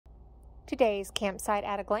Today's campsite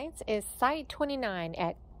at a glance is Site 29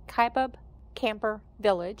 at Kaibab Camper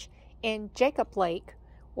Village in Jacob Lake,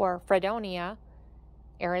 or Fredonia,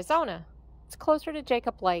 Arizona. It's closer to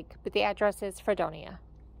Jacob Lake, but the address is Fredonia.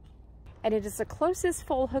 And it is the closest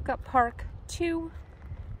full hookup park to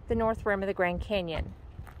the north rim of the Grand Canyon.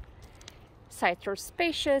 Sites are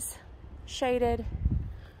spacious, shaded,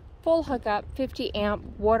 full hookup, 50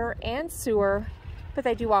 amp water and sewer, but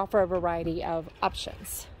they do offer a variety of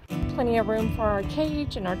options. Plenty of room for our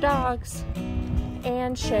cage and our dogs,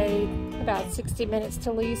 and shade. About 60 minutes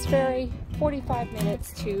to Lee's Ferry, 45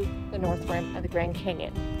 minutes to the north rim of the Grand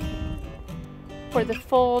Canyon. For the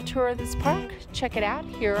full tour of this park, check it out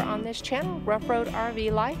here on this channel, Rough Road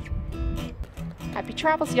RV Life. Happy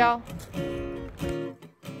travels, y'all.